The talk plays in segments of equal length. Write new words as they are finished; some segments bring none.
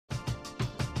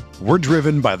We're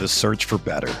driven by the search for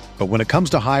better. But when it comes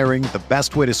to hiring, the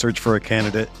best way to search for a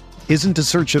candidate isn't to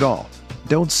search at all.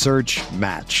 Don't search,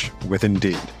 match with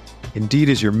Indeed. Indeed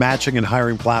is your matching and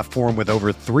hiring platform with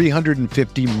over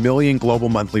 350 million global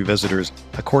monthly visitors,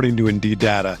 according to Indeed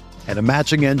data, and a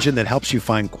matching engine that helps you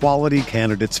find quality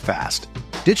candidates fast.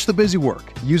 Ditch the busy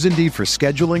work. Use Indeed for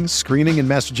scheduling, screening, and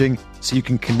messaging so you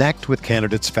can connect with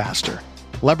candidates faster.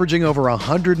 Leveraging over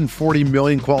 140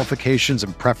 million qualifications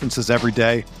and preferences every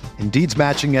day, Indeed's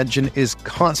matching engine is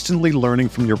constantly learning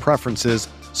from your preferences,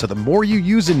 so the more you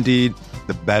use Indeed,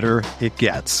 the better it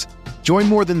gets. Join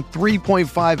more than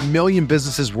 3.5 million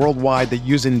businesses worldwide that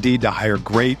use Indeed to hire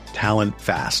great talent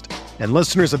fast. And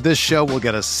listeners of this show will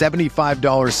get a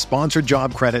 $75 sponsored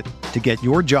job credit to get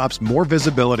your jobs more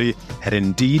visibility at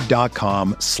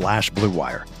Indeed.com/Blue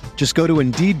Wire. Just go to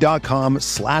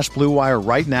Indeed.com/Blue Wire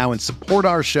right now and support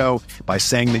our show by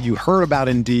saying that you heard about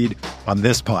Indeed on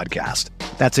this podcast.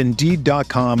 That's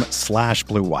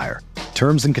Indeed.com/Blue Wire.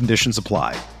 Terms and conditions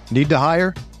apply. Need to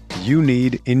hire? You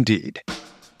need Indeed.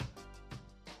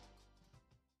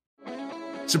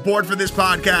 Support for this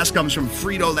podcast comes from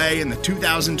Frito-Lay and the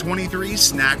 2023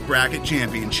 Snack Bracket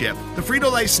Championship. The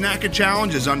Frito-Lay Snack-It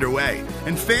Challenge is underway,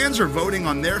 and fans are voting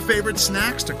on their favorite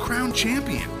snacks to crown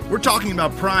champion. We're talking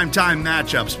about prime-time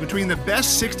matchups between the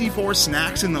best 64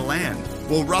 snacks in the land.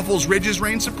 Will Ruffles Ridges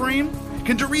reign supreme?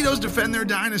 Can Doritos defend their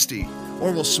dynasty?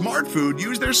 Or will Smart Food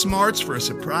use their smarts for a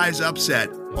surprise upset?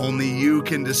 Only you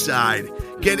can decide.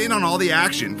 Get in on all the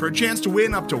action for a chance to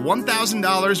win up to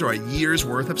 $1,000 or a year's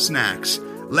worth of snacks.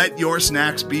 Let your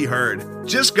snacks be heard.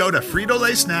 Just go to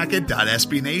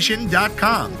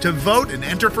fritolaysnacket.sbnation.com to vote and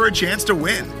enter for a chance to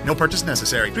win. No purchase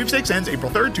necessary. Sweepstakes ends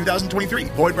April 3rd, 2023.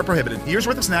 Void where prohibited. Year's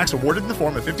worth of snacks awarded in the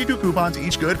form of 52 coupons,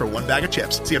 each good for one bag of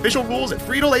chips. See official rules at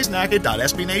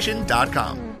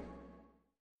fritolaysnacket.sbnation.com.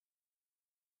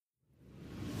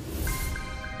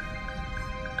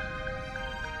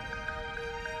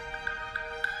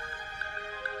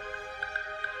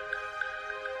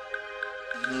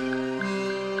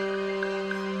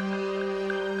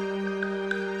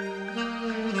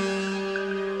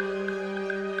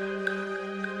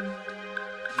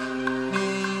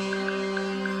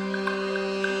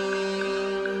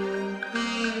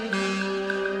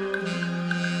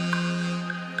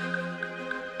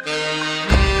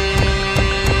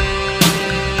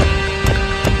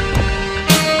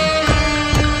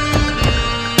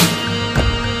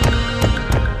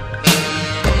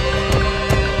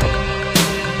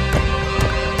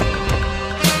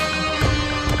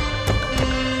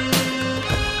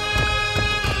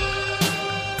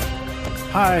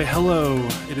 Hi, hello.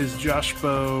 It is Josh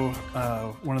Bowe,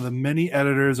 one of the many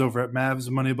editors over at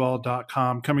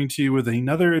MavsMoneyball.com, coming to you with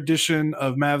another edition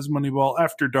of Mavs Moneyball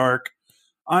After Dark.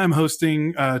 I'm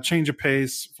hosting Change of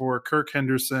Pace for Kirk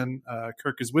Henderson.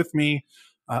 Kirk is with me,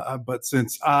 but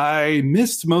since I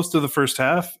missed most of the first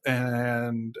half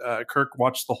and Kirk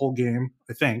watched the whole game,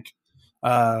 I think,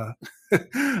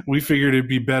 we figured it'd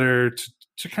be better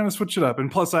to kind of switch it up.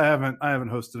 And plus, I haven't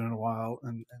hosted in a while,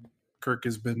 and Kirk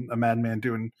has been a madman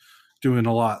doing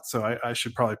a lot, so I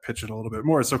should probably pitch it a little bit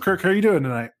more. So, Kirk, how are you doing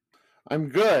tonight? I'm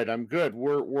good.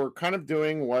 We're kind of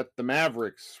doing what the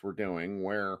Mavericks were doing,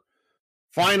 where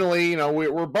finally,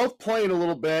 we're both playing a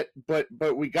little bit, but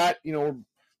we got,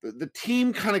 the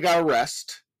team kind of got a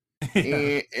rest,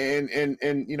 and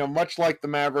much like the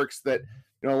Mavericks, that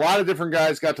a lot of different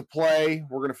guys got to play.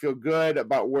 We're going to feel good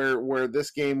about where this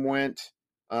game went.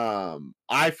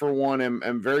 I, for one,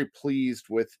 am very pleased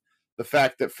with the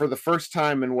fact that for the first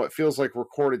time in what feels like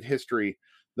recorded history,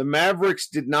 the Mavericks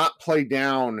did not play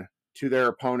down to their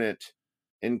opponent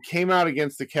and came out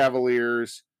against the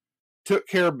Cavaliers, took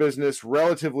care of business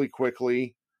relatively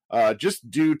quickly, just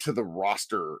due to the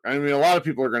roster. I mean, a lot of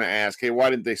people are going to ask, hey,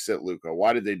 why didn't they sit Luka?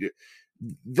 Why did they do?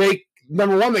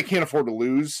 Number one, they can't afford to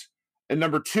lose. And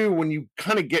number two, when you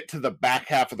kind of get to the back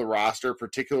half of the roster,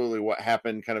 particularly what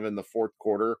happened kind of in the fourth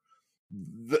quarter,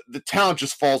 the talent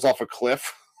just falls off a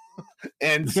cliff.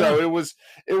 And so it was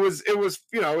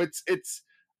it's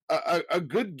a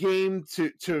good game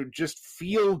to just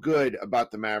feel good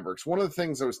about the Mavericks. One of the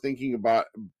things I was thinking about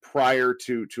prior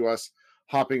to us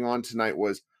hopping on tonight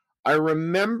was I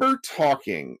remember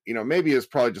talking, maybe it's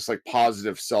probably just like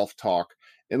positive self-talk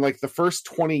in like the first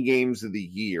 20 games of the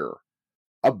year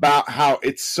about how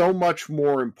it's so much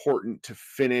more important to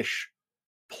finish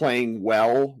playing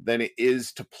well than it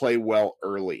is to play well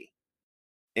early.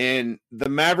 And the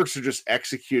Mavericks are just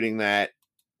executing that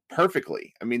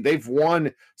perfectly. I mean, they've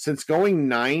won since going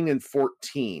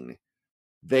 9-14.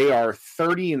 They are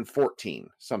 30-14,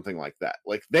 something like that.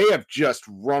 Like, they have just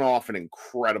run off an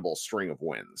incredible string of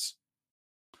wins.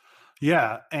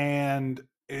 Yeah, and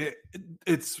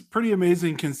it's pretty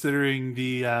amazing considering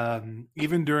the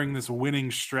even during this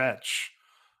winning stretch,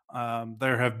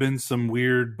 there have been some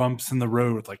weird bumps in the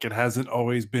road. Like it hasn't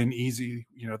always been easy.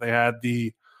 You know, they had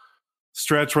the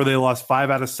stretch where they lost 5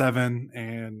 out of 7,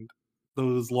 and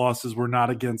those losses were not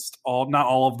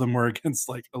all of them were against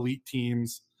like elite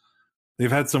teams.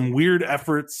 They've had some weird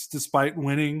efforts despite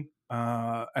winning.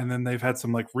 And then they've had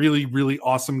some like really, really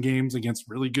awesome games against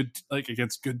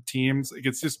against good teams. Like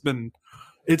it's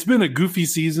been a goofy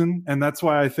season. And that's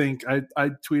why I think I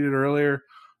tweeted earlier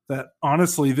that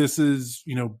honestly, this is,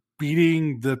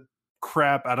 beating the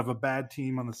crap out of a bad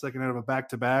team on the second out of a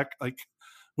back-to-back. Like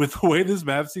with the way this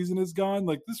Mavs season has gone,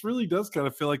 like this really does kind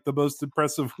of feel like the most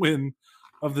impressive win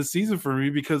of the season for me,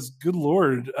 because good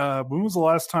Lord, when was the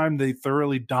last time they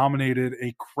thoroughly dominated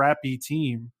a crappy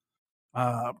team?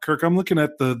 Kirk, I'm looking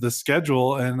at the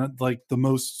schedule, and like the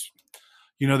most,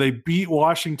 they beat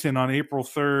Washington on April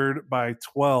 3rd by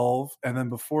 12. And then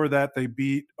before that, they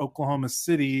beat Oklahoma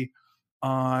City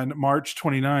on March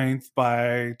 29th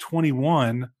by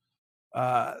 21.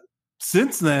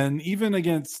 Since then, even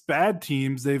against bad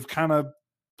teams, they've kind of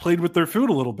played with their food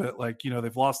a little bit. Like,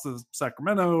 they've lost to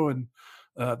Sacramento, and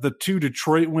the 2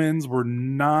 Detroit wins were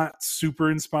not super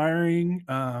inspiring.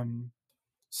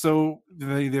 So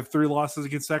they have 3 losses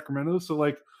against Sacramento. So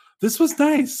like this was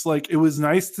nice. Like it was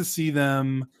nice to see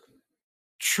them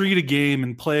treat a game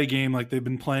and play a game like they've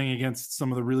been playing against some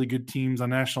of the really good teams on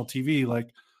national TV.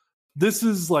 Like this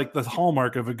is like the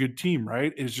hallmark of a good team,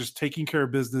 right? Is just taking care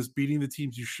of business, beating the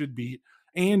teams you should beat,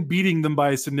 and beating them by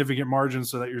a significant margin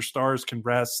so that your stars can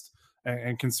rest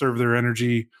and conserve their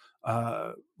energy.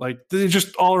 Like they're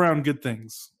just all around good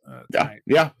things.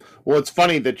 Yeah. Well, it's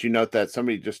funny that you note that.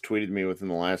 Somebody just tweeted me within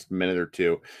the last minute or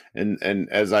two, and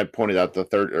as I pointed out,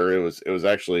 it was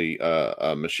actually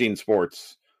Machine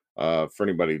Sports. For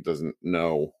anybody who doesn't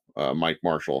know, Mike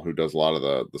Marshall, who does a lot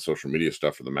of the social media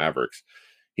stuff for the Mavericks,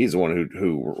 he's the one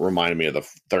who reminded me of the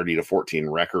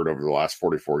 30-14 record over the last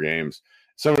 44 games.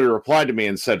 Somebody replied to me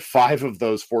and said 5 of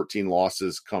those 14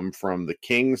 losses come from the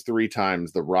Kings 3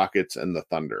 times, the Rockets, and the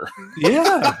Thunder.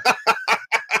 Yeah.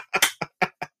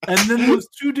 And then those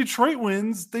 2 Detroit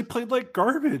wins, they played like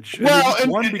garbage. Well, and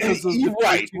won because of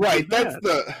right.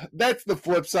 That's the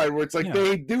flip side, where it's like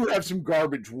they do have some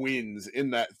garbage wins in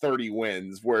that 30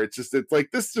 wins, where it's like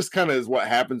this just kind of is what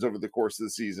happens over the course of the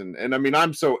season. And I mean,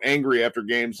 I'm so angry after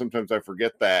games, sometimes I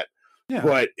forget that. Yeah.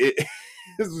 But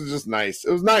this was just nice.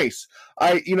 It was nice.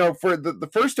 For the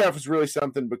first half was really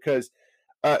something, because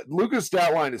Luka's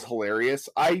stat line is hilarious.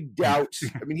 I doubt.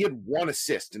 I mean, he had 1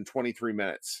 assist in 23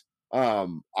 minutes.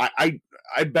 I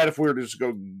bet if we were to just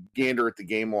go gander at the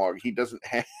game log, he doesn't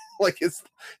have like his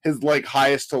like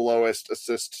highest to lowest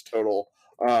assist total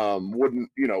wouldn't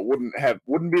be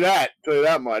that, tell you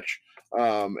that much.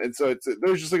 And so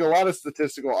there's just like a lot of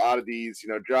statistical oddities.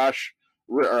 Josh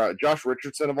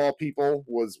Richardson, of all people,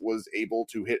 was able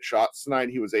to hit shots tonight.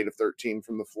 He was 8 of 13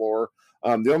 from the floor.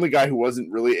 The only guy who wasn't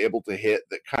really able to hit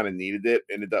that kind of needed it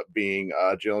ended up being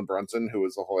Jalen Brunson, who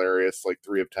was a hilarious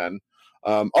 3 of 10.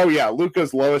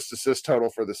 Luka's lowest assist total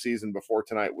for the season before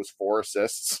tonight was 4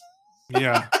 assists.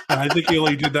 Yeah, I think he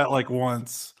only did that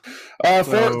once. 5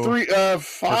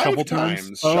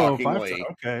 times, shockingly.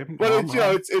 Okay, but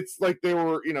it's like they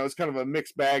were, it's kind of a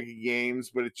mixed bag of games,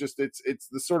 but it's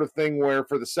the sort of thing where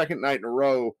for the second night in a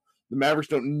row, the Mavericks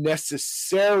don't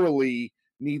necessarily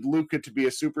need Luka to be a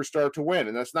superstar to win,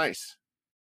 and that's nice.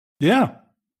 Yeah.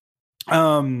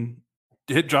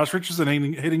 Hit Josh Richardson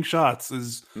hitting shots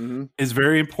is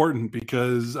very important,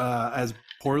 because as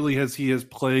poorly as he has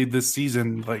played this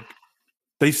season,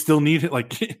 they still need it.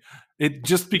 It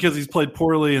just because he's played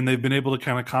poorly and they've been able to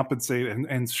kind of compensate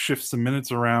and shift some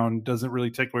minutes around doesn't really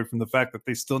take away from the fact that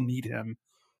they still need him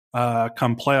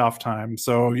come playoff time.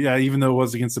 So yeah, even though it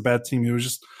was against a bad team, it was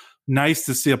just nice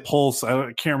to see a pulse.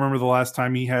 I can't remember the last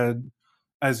time he had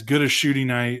as good a shooting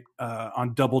night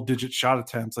on double-digit shot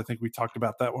attempts. I think we talked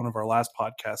about that one of our last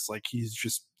podcasts.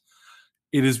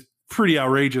 It is pretty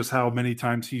outrageous how many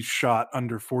times he's shot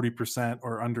under 40%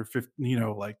 or under 50.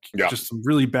 Just some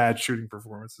really bad shooting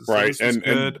performances. Right, so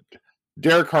and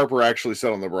Derek Harper actually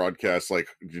said on the broadcast,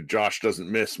 Josh doesn't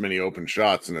miss many open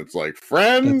shots, and it's like,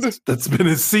 friend, that's been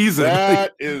his season.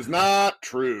 That is not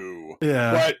true.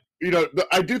 Yeah, but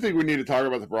I do think we need to talk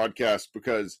about the broadcast,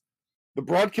 because the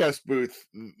broadcast booth,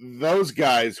 those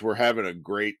guys were having a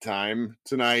great time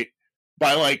tonight.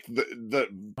 By the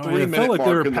 3 minute felt like mark,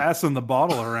 they were passing the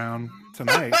bottle around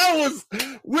tonight.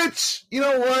 Which you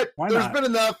know what? Why There's not? been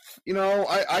enough.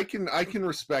 I can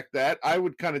respect that. I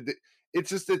would kind of.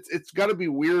 It's got to be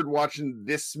weird watching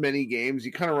this many games.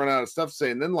 You kind of run out of stuff to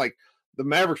say, and then the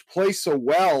Mavericks play so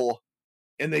well,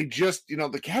 and they just,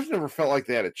 the Cavs never felt like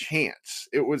they had a chance.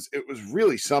 It was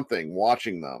really something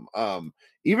watching them.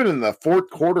 Even in the fourth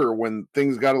quarter when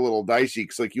things got a little dicey,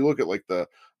 because like you look at like the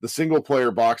single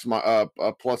player box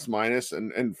plus minus,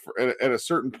 and at a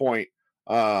certain point,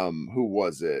 who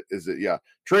was it? Is it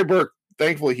Trey Burke?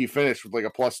 Thankfully, he finished with like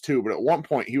a +2, but at one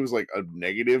point he was like a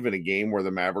negative in a game where the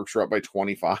Mavericks were up by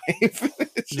 25.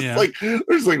 It's just like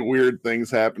there's like weird things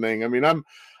happening. I mean, I'm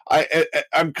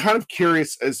kind of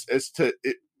curious as to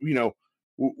it,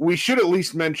 we should at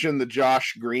least mention the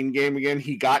Josh Green game again.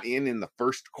 He got in the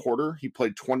first quarter. He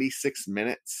played 26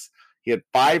 minutes. He had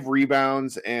 5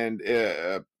 rebounds, and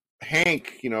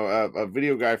Hank, a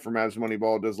video guy from Mavs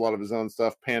Moneyball, does a lot of his own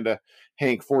stuff. Panda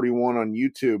Hank 41 on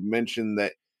YouTube mentioned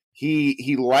that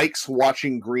he likes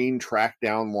watching Green track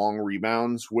down long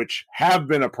rebounds, which have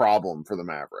been a problem for the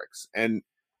Mavericks. And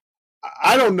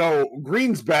I don't know,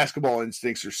 Green's basketball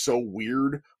instincts are so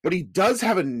weird, but he does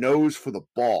have a nose for the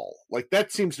ball. Like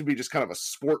that seems to be just kind of a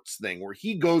sports thing where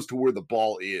he goes to where the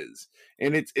ball is.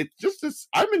 And it's just this,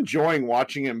 I'm enjoying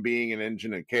watching him being an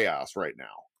engine of chaos right now.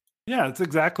 Yeah, it's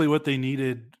exactly what they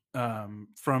needed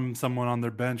from someone on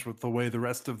their bench with the way the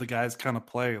rest of the guys kind of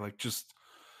play. Like just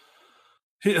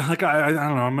like I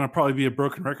don't know, I'm gonna probably be a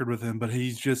broken record with him, but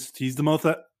he's the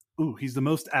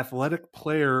most athletic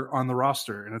player on the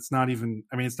roster, and it's not even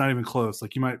close.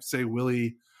 Like you might say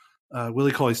Willie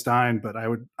Cauley-Stein, but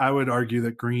I would argue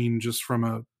that Green, just from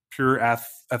a pure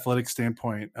athletic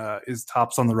standpoint, is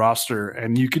tops on the roster,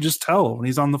 and you could just tell when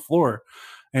he's on the floor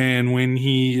and when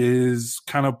he is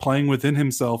kind of playing within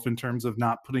himself in terms of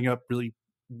not putting up really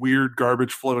weird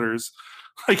garbage floaters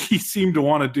like he seemed to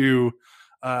want to do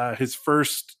his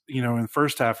first, in the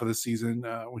first half of the season,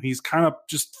 when he's kind of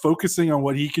just focusing on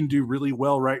what he can do really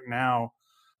well right now.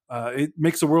 It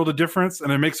makes a world of difference,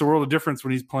 and it makes a world of difference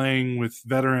when he's playing with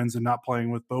veterans and not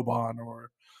playing with Boban or,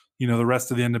 the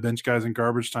rest of the end of bench guys in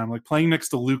garbage time. Like playing next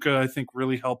to Luka, I think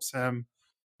really helps him.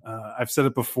 I've said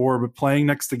it before, but playing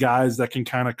next to guys that can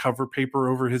kind of cover paper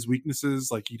over his weaknesses,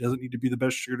 like he doesn't need to be the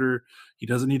best shooter. He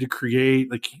doesn't need to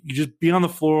create. Like you just be on the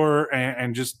floor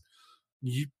and just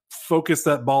you focus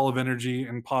that ball of energy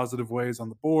in positive ways on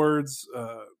the boards,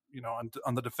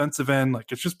 on the defensive end.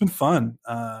 Like it's just been fun.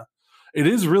 It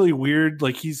is really weird.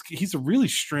 Like he's a really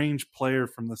strange player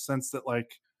from the sense that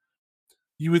like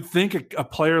you would think a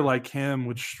player like him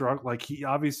would struggle. Like he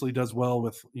obviously does well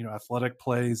with, athletic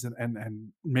plays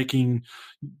and making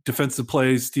defensive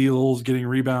plays, steals, getting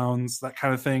rebounds, that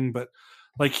kind of thing. But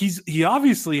like he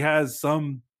obviously has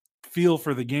some feel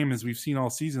for the game, as we've seen all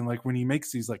season, like when he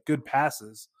makes these like good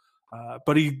passes.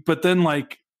 But then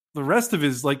like the rest of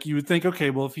his, like you would think, okay,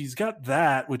 well, if he's got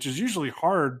that, which is usually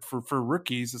hard for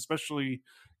rookies, especially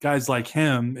guys like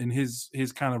him and his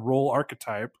kind of role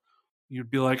archetype, you'd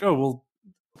be like, oh, well,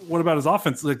 what about his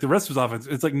offense? Like the rest of his offense?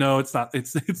 It's like, no, it's not.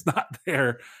 It's not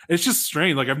there. It's just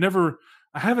strange. Like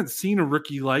I haven't seen a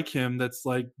rookie like him that's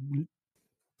like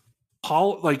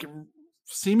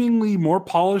seemingly more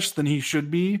polished than he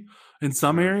should be in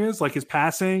some areas, like his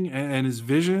passing and his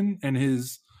vision and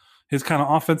his kind of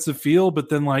offensive feel. But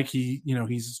then like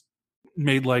he's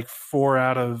made like 4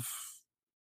 out of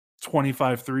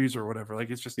 25 threes or whatever.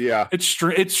 Like it's just,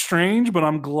 it's strange, but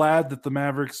I'm glad that the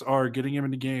Mavericks are getting him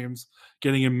into games,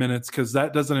 getting him minutes, because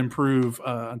that doesn't improve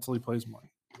until he plays more.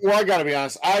 Well, I gotta be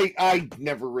honest, I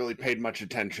never really paid much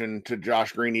attention to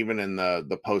Josh Green, even in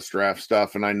the post-draft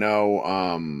stuff. And I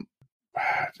know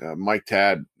Mike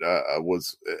Tad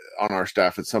was on our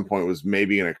staff at some point, was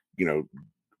maybe gonna,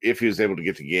 if he was able to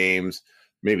get to games,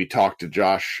 maybe talk to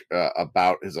Josh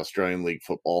about his Australian League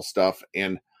football stuff.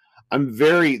 And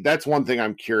that's one thing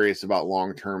I'm curious about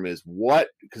long-term is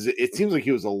because it seems like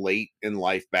he was a late in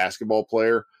life basketball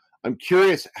player. I'm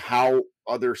curious how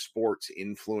other sports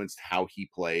influenced how he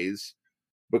plays,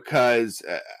 because,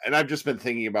 and I've just been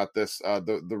thinking about this.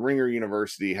 The Ringer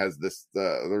University has this,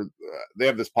 they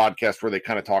have this podcast where they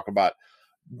kind of talk about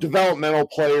developmental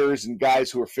players and guys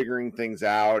who are figuring things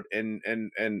out. And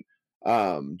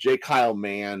J. Kyle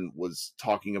Mann was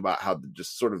talking about how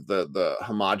just sort of the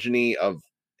homogeny of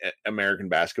American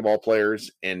basketball players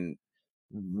and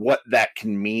what that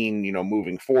can mean,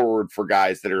 moving forward for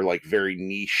guys that are like very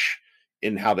niche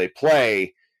in how they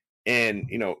play. And,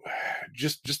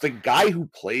 just a guy who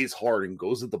plays hard and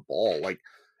goes at the ball. Like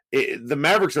the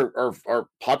Mavericks are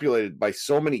populated by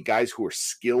so many guys who are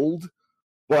skilled,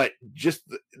 but just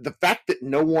the fact that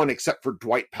no one except for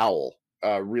Dwight Powell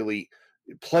really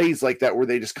plays like that, where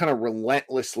they just kind of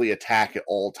relentlessly attack at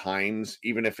all times,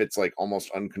 even if it's like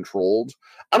almost uncontrolled.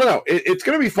 I don't know. It's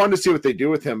going to be fun to see what they do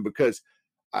with him, because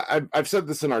I've said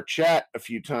this in our chat a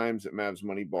few times at Mavs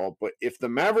Moneyball, but if the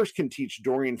Mavericks can teach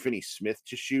Dorian Finney-Smith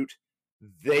to shoot,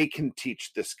 they can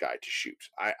teach this guy to shoot.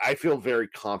 I feel very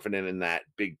confident in that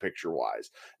big picture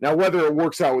wise. Now, whether it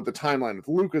works out with the timeline with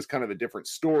Luka is kind of a different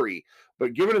story,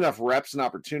 but given enough reps and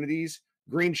opportunities,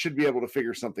 Green should be able to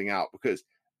figure something out because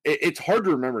it's hard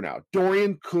to remember now.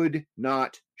 Dorian could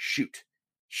not shoot.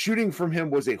 Shooting from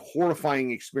him was a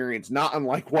horrifying experience, not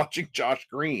unlike watching Josh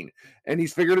Green, and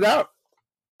he's figured it out.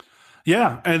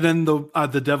 Yeah, and then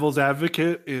the devil's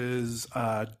advocate is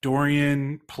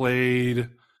Dorian played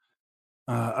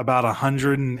about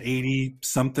 180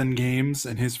 something games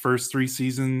in his first 3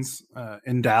 seasons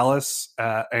in Dallas,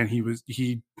 and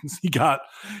he got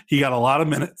a lot of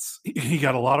minutes. He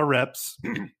got a lot of reps.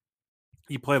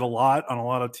 He played a lot on a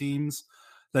lot of teams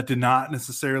that did not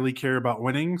necessarily care about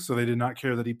winning, so they did not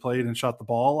care that he played and shot the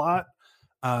ball a lot.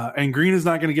 And Green is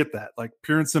not going to get that. Like,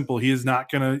 pure and simple, he is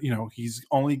not going to, he's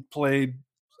only played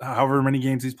however many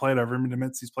games he's played, however many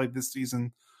minutes he's played this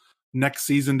season. Next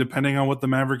season, depending on what the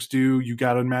Mavericks do, you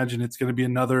got to imagine it's going to be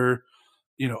another,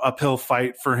 uphill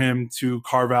fight for him to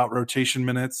carve out rotation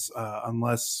minutes,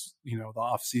 unless, the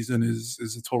offseason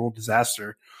is a total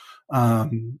disaster.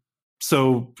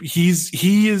 So he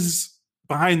is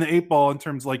behind the 8 ball in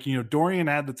terms Dorian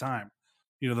had the time.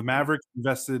 The Mavericks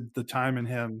invested the time in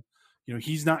him.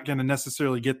 He's not going to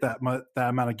necessarily get that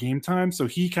amount of game time. So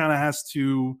he kind of has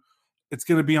to, it's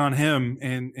going to be on him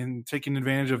in taking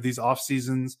advantage of these off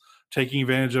seasons, taking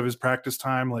advantage of his practice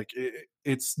time. Like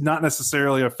it's not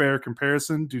necessarily a fair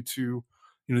comparison due to,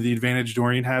 the advantage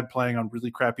Dorian had playing on really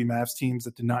crappy Mavs teams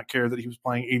that did not care that he was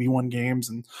playing 81 games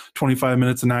and 25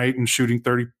 minutes a night and shooting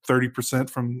 30%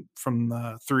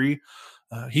 from 3.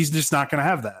 He's just not going to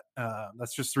have that.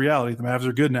 That's just the reality. The Mavs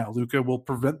are good now. Luka will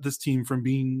prevent this team from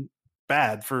being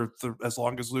bad for as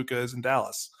long as Luka is in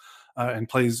Dallas and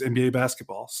plays NBA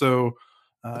basketball. So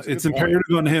it's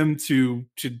imperative on him to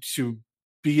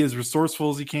be as resourceful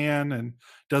as he can, and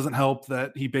doesn't help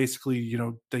that he basically,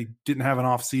 they didn't have an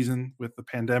off season with the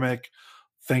pandemic.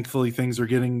 Thankfully, things are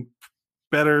getting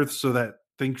better so that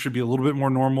things should be a little bit more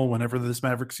normal whenever this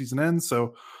Maverick season ends.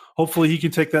 So hopefully he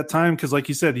can take that time because, like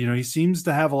you said, he seems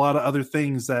to have a lot of other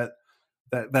things that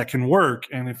can work,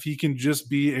 and if he can just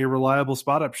be a reliable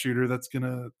spot up shooter, that's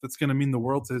gonna mean the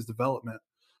world to his development.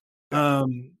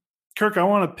 Kirk, I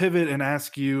want to pivot and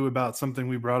ask you about something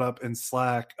we brought up in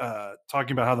Slack,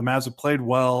 talking about how the Mavs have played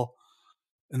well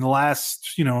in the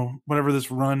last, whatever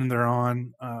this run they're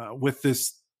on, with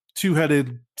this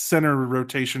 2-headed center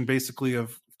rotation, basically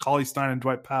of Cauley-Stein and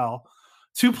Dwight Powell,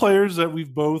 2 players that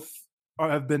we've both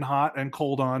have been hot and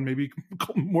cold on, maybe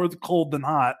more cold than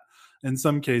hot in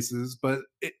some cases, but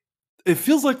it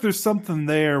feels like there's something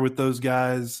there with those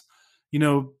guys.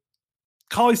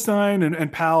 Cauley-Stein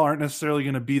and Powell aren't necessarily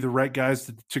going to be the right guys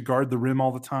to guard the rim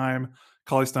all the time.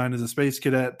 Cauley-Stein is a space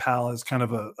cadet. Powell is kind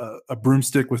of a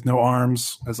broomstick with no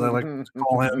arms, as I like to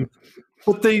call him.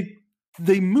 But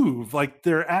they move, like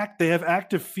they have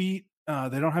active feet.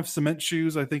 They don't have cement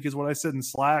shoes, I think is what I said in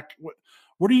Slack.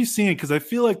 What are you seeing? Because I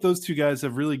feel like those 2 guys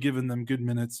have really given them good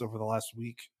minutes over the last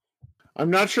week. I'm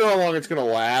not sure how long it's going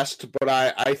to last, but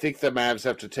I think the Mavs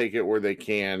have to take it where they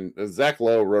can. Zach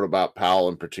Lowe wrote about Powell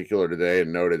in particular today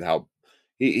and noted how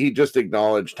he just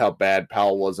acknowledged how bad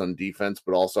Powell was on defense,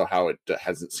 but also how it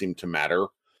hasn't seemed to matter.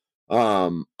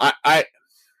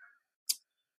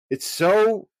 It's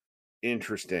so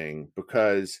interesting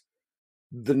because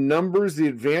the numbers, the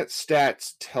advanced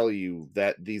stats tell you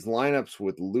that these lineups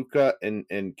with Luka and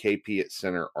KP at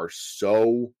center are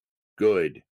so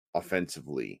good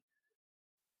offensively.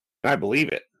 I believe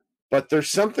it, but there's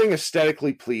something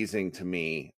aesthetically pleasing to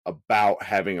me about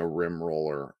having a rim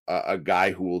roller, a guy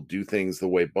who will do things the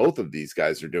way both of these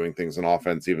guys are doing things on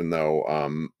offense, even though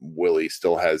Willie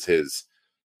still has his,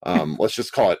 let's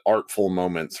just call it artful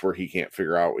moments where he can't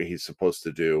figure out what he's supposed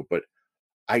to do. But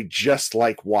I just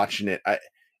like watching it.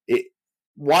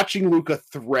 Watching Luka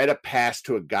thread a pass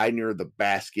to a guy near the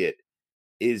basket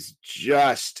is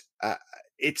just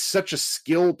it's such a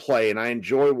skill play, and I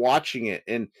enjoy watching it.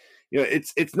 And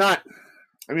it's not.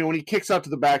 I mean, when he kicks out to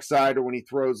the backside or when he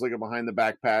throws like a behind the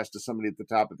back pass to somebody at the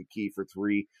top of the key for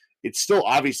 3, it's still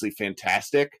obviously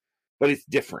fantastic, but it's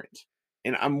different.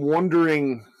 And I'm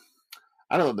wondering,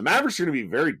 I don't know, the Mavericks are going to be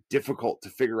very difficult to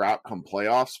figure out come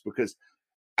playoffs because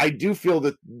I do feel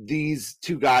that these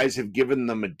 2 guys have given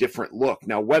them a different look.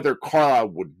 Now, whether Carlisle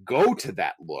would go to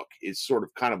that look is sort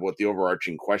of kind of what the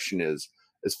overarching question is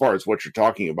as far as what you're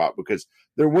talking about, because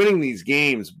they're winning these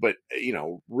games, but,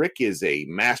 Rick is a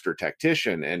master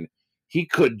tactician, and he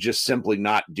could just simply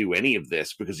not do any of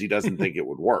this because he doesn't think it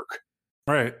would work.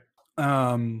 Right.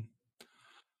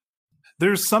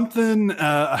 There's something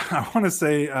I want to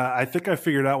say. I think I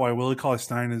figured out why Willie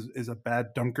Cauley-Stein is a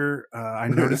bad dunker. I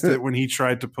noticed it when he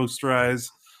tried to posterize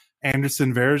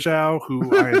Anderson Varejao,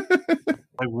 who I like.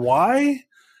 Why,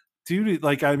 dude?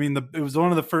 Like, I mean, it was one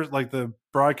of the first. Like, the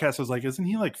broadcast was like, "Isn't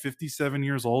he like 57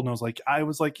 years old?" And I was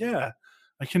like, "Yeah."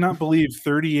 I cannot believe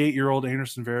 38-year-old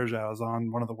Anderson Varejao is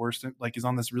on one of the worst. Like, he's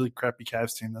on this really crappy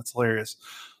Cavs team. That's hilarious.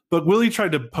 But Willie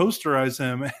tried to posterize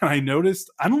him, and I noticed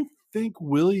I don't think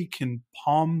Willie can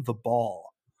palm the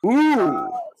ball. Ooh.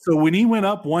 So when he went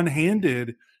up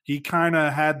one-handed, he kind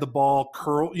of had the ball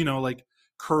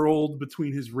curled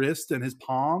between his wrist and his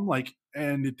palm,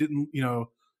 and it didn't,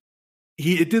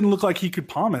 it didn't look like he could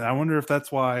palm it. I wonder if that's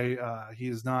why he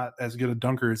is not as good a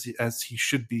dunker as he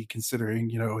should be, considering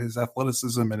his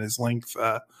athleticism and his length.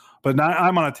 But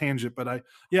I'm on a tangent. But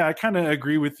I kind of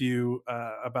agree with you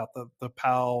about the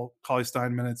Powell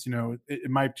Cauley-Stein minutes.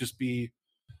 It might just be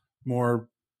more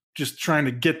just trying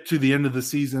to get to the end of the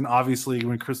season. Obviously,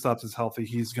 when Kristaps is healthy,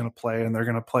 he's going to play, and they're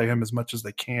going to play him as much as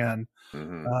they can.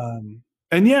 Mm-hmm.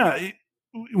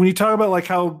 When you talk about like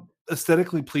how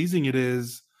aesthetically pleasing it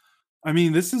is, I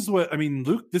mean, this is what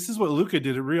Luka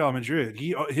did at Real Madrid.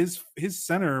 His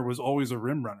center was always a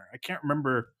rim runner. I can't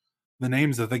remember the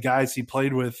names of the guys he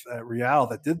played with at Real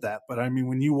that did that, but I mean,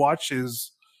 when you watch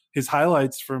his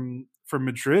highlights from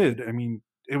Madrid, I mean,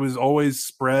 it was always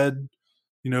spread,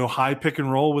 high pick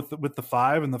and roll with the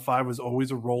five, and the five was always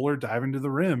a roller diving to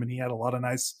the rim, and he had a lot of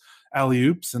nice alley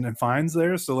oops and finds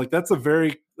there. So like that's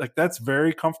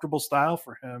very comfortable style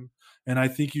for him. And I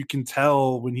think you can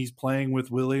tell when he's playing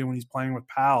with Willie and when he's playing with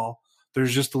Powell,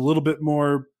 there's just a little bit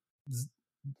more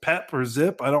pep or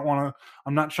zip. I'm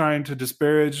not trying to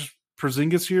disparage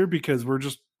Porzingis here, because we're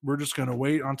just going to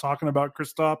wait on talking about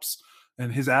Kristaps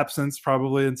and his absence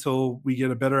probably until we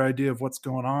get a better idea of what's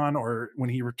going on, or when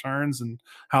he returns and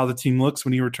how the team looks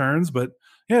when he returns. But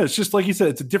yeah, it's just like you said,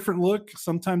 it's a different look.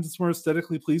 Sometimes it's more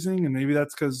aesthetically pleasing, and maybe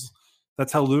that's because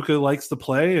that's how Luka likes to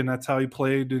play, and that's how he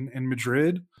played in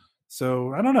Madrid.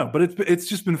 So I don't know, but it's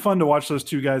just been fun to watch those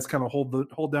two guys kind of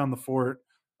hold down the fort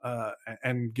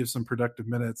and give some productive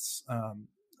minutes.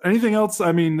 Anything else?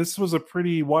 I mean, this was a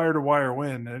pretty wire to wire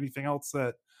win. Anything else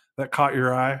that caught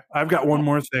your eye? I've got one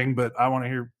more thing, but I want to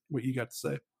hear what you got to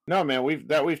say. No, man,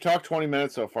 we've talked 20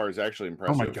 minutes so far is actually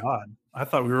impressive. Oh my God. I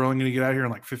thought we were only going to get out here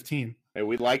in like 15. Hey,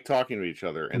 we like talking to each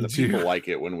other, and the people like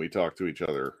it when we talk to each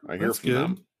other. I hear from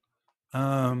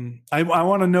them. I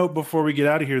want to note before we get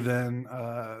out of here then,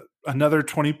 another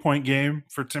 20-point game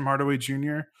for Tim Hardaway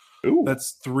Jr. Ooh.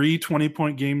 That's 3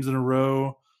 20-point games in a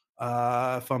row.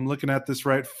 If I'm looking at this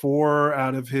right, 4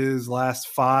 out of his last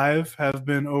 5 have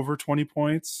been over 20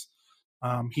 points.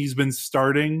 He's been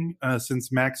starting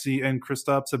since Maxey and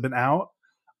Kristaps have been out.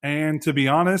 And to be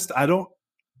honest,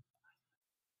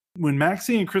 when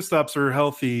Maxey and Kristaps are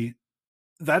healthy,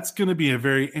 that's going to be a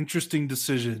very interesting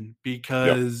decision,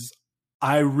 because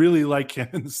I really like him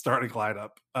in the starting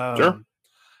lineup. Sure.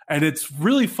 And it's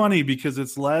really funny because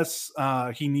it's less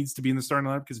he needs to be in the starting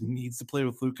lineup because he needs to play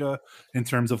with Luka, in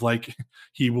terms of like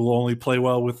he will only play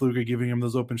well with Luka giving him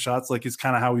those open shots. Like, it's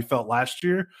kind of how we felt last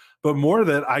year, but more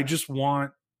that I just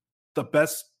want the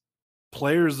best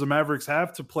players the Mavericks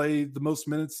have to play the most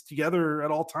minutes together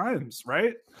at all times,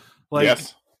 right? Like,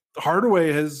 yes.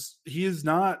 Hardaway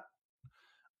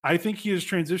I think he has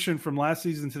transitioned from last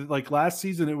season to last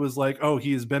season. It was like, oh,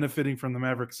 he is benefiting from the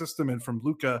Maverick system and from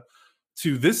Luka,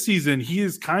 to this season. He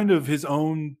is kind of his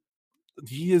own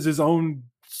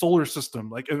solar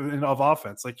system, of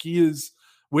offense. Like, he is,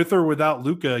 with or without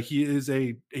Luka, he is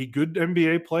a good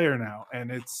NBA player now.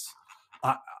 And it's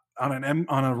on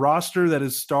a roster that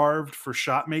is starved for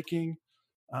shot making.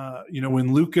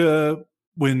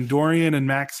 When Dorian and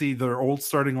Maxey, their old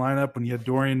starting lineup, when you had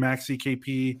Dorian, Maxey,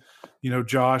 KP,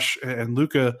 Josh and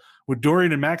Luka, with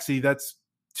Dorian and Maxey, that's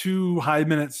 2 high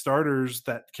minute starters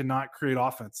that cannot create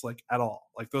offense at all.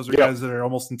 Like, those are guys that are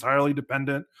almost entirely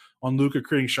dependent on Luka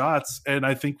creating shots. And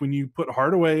I think when you put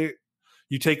Hardaway,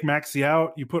 you take Maxey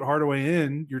out, you put Hardaway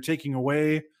in, you're taking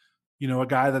away, a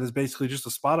guy that is basically just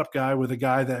a spot up guy with a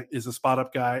guy that is a spot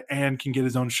up guy and can get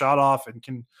his own shot off and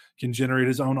can generate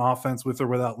his own offense with or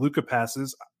without Luka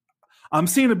passes. I'm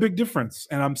seeing a big difference,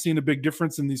 and I'm seeing a big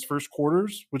difference in these first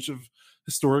quarters, which have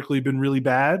historically been really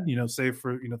bad, save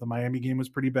for, the Miami game was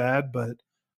pretty bad, but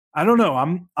I don't know.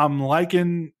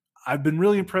 I've been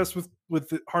really impressed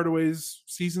with Hardaway's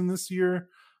season this year.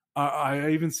 I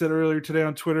even said earlier today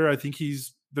on Twitter, I think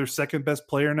he's their second best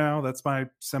player now. That's my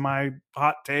semi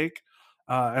hot take.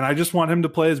 And I just want him to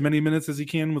play as many minutes as he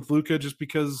can with Luka, just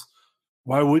because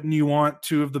why wouldn't you want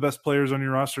 2 of the best players on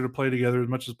your roster to play together as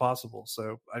much as possible?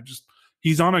 So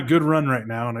he's on a good run right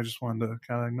now, and I just wanted to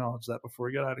kind of acknowledge that before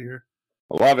we get out of here.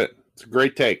 I love it. It's a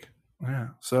great take. Yeah.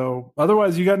 So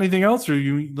otherwise, you got anything else, or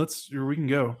we can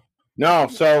go? No.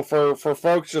 So for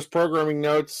folks, just programming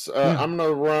notes. I'm going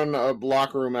to run a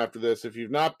locker room after this. If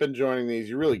you've not been joining these,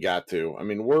 you really got to. I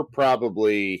mean, we're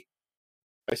probably.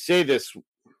 I say this.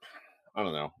 I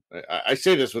don't know. I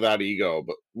say this without ego,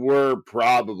 but we're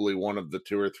probably one of the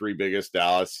 2 or 3 biggest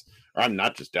Dallas. Or I'm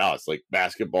not just Dallas, like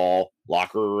basketball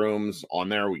locker rooms on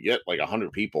there. We get like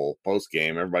 100 people post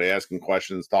game. Everybody asking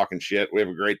questions, talking shit. We have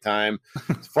a great time.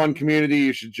 It's a fun community.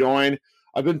 You should join.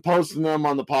 I've been posting them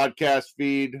on the podcast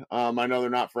feed. I know they're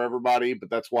not for everybody, but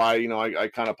that's why, I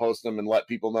kind of post them and let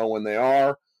people know when they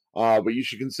are. But you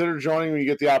should consider joining when you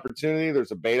get the opportunity.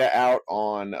 There's a beta out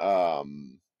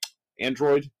on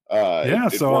Android.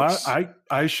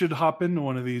 I should hop into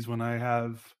one of these when I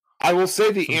have. I will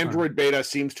say the Android beta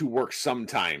seems to work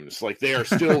sometimes. Like they are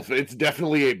still, it's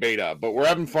definitely a beta, but we're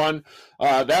having fun.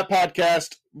 That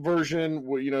podcast version,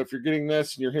 if you're getting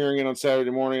this and you're hearing it on Saturday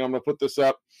morning, I'm going to put this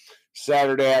up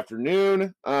Saturday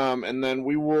afternoon. And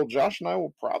then Josh and I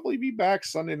will probably be back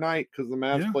Sunday night because the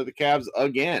Mavs play the Cavs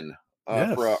again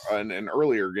for an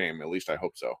earlier game. At least I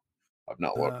hope so. I've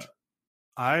not looked.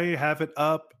 I have it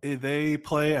up. They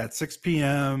play at 6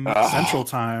 p.m. Central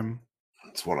Time.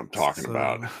 That's what I'm talking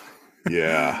about.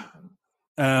 Yeah.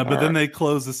 But then they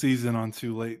close the season on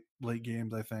 2 late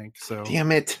games, I think. So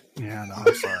damn it. Yeah, no,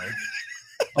 I'm sorry.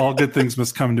 All good things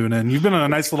must come to an end. You've been on a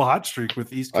nice little hot streak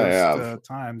with East Coast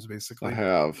times, basically. I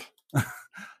have.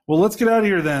 Well, let's get out of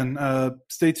here then.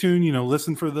 Stay tuned.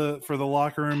 Listen for the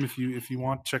locker room if you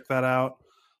want. Check that out.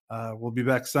 We'll be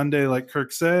back Sunday, like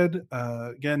Kirk said.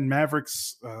 Again,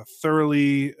 Mavericks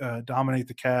thoroughly dominate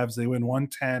the Cavs. They win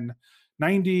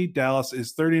 110-90. Dallas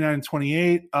is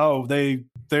 39-28. Oh,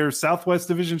 they're Southwest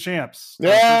Division champs.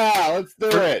 Yeah, let's do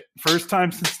it. First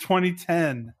time since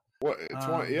 2010.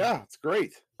 It's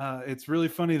great. It's really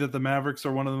funny that the Mavericks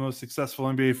are one of the most successful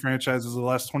NBA franchises of the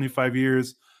last 25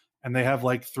 years, and they have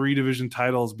like 3 division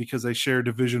titles because they share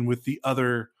division with the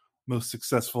other most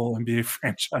successful NBA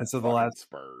franchise of the last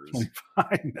Spurs. 25.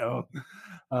 I know.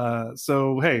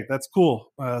 So hey, that's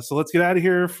cool. So let's get out of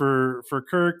here for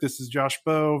Kirk. This is Josh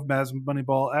Bowe, Mavs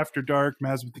Moneyball After Dark,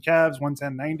 Mavs with the Cavs,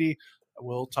 110-90.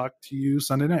 We'll talk to you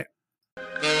Sunday night.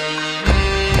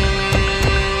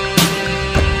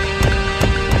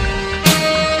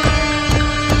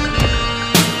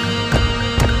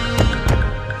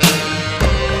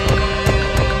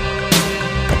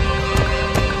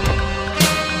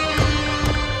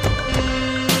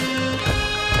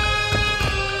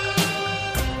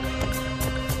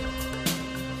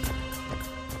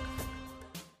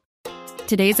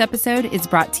 Today's episode is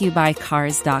brought to you by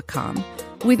Cars.com.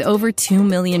 With over 2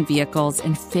 million vehicles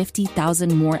and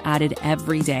 50,000 more added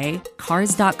every day,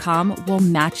 Cars.com will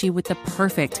match you with the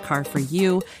perfect car for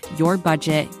you, your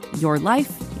budget, your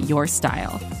life, your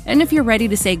style. And if you're ready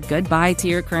to say goodbye to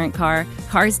your current car,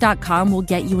 Cars.com will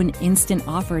get you an instant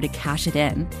offer to cash it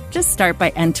in. Just start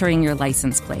by entering your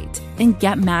license plate and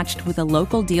get matched with a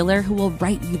local dealer who will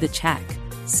write you the check.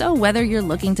 So whether you're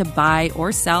looking to buy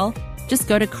or sell, just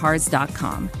go to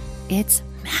Cars.com. It's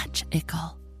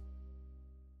magical.